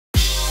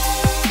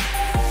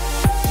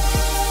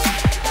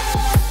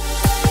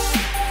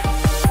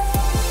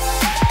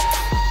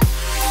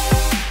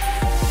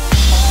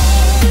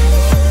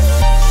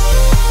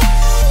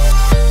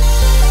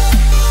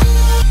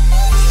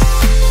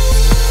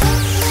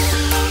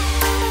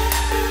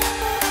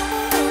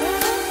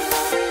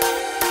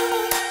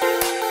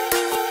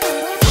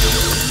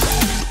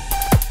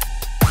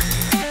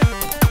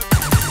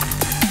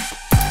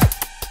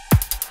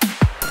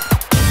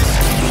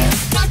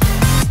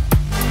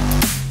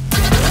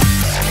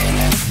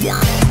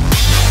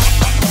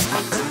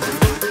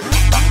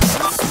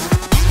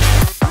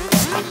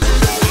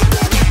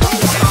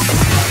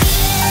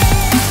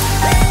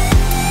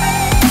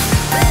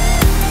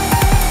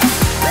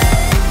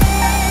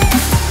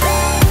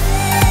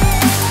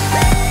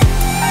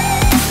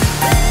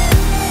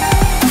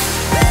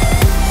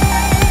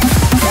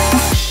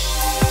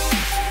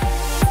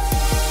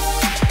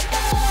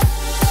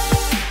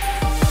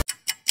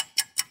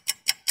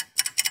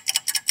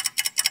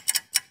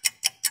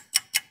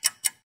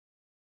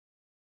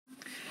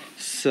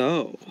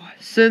So,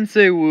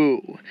 Sensei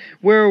Wu,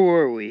 where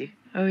were we?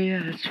 Oh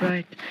yeah, that's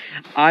right.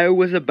 I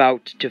was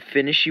about to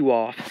finish you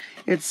off.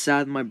 It's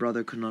sad my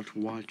brother could not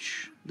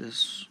watch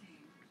this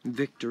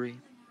victory.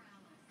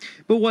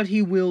 But what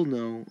he will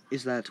know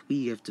is that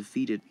we have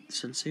defeated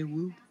Sensei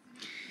Wu.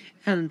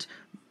 And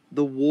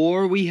the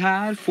war we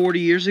had 40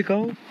 years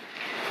ago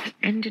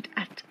ended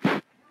at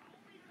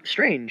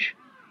Strange,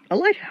 a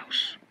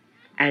lighthouse.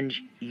 And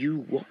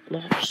you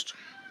lost.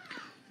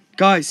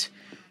 Guys,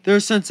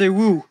 there's Sensei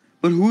Wu,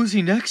 but who is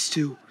he next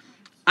to?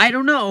 I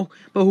don't know,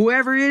 but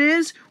whoever it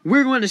is,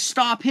 we're going to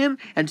stop him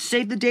and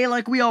save the day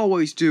like we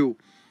always do.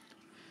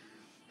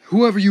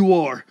 Whoever you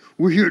are,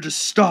 we're here to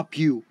stop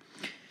you.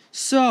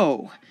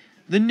 So,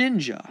 the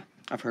ninja,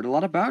 I've heard a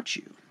lot about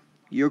you.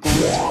 You're going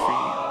to fail.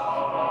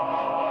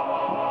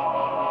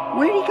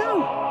 Where'd he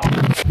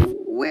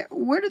go?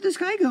 Where did this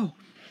guy go?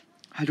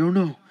 I don't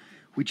know.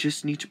 We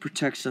just need to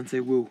protect Sensei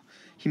Wu.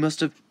 He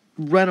must have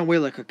ran away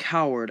like a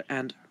coward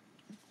and...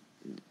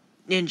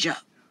 Ninja,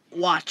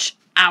 watch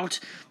out.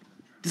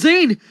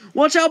 Zane,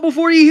 watch out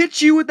before he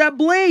hits you with that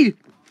blade.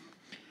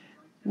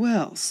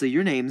 Well, so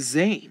your name's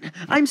Zane.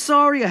 I'm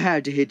sorry I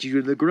had to hit you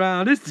to the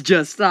ground. It's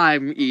just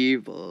I'm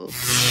evil.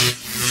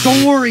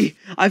 Don't worry,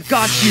 I've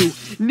got you.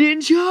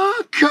 Ninja,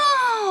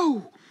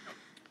 go!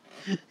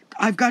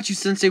 I've got you,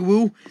 Sensei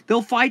Wu.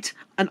 They'll fight,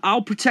 and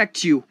I'll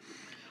protect you.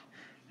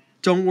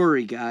 Don't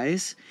worry,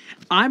 guys.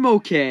 I'm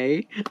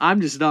okay.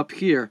 I'm just up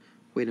here.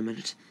 Wait a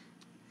minute.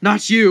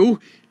 Not you.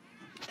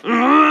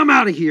 I'm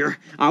out of here.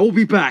 I will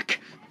be back.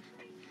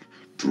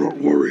 Do not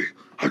worry.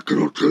 I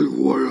cannot tell you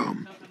who I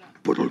am,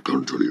 but I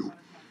can tell you.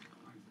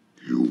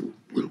 You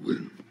will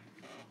win.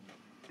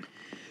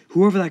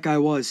 Whoever that guy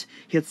was,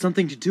 he had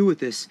something to do with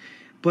this.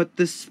 But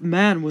this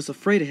man was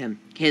afraid of him.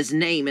 His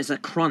name is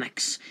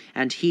Acronix,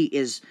 and he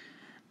is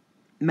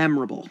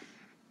memorable.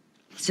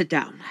 Sit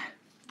down.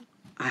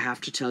 I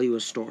have to tell you a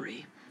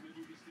story.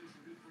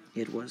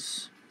 It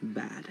was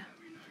bad.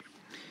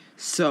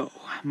 So,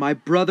 my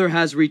brother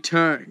has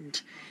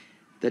returned.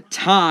 The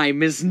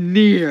time is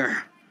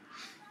near.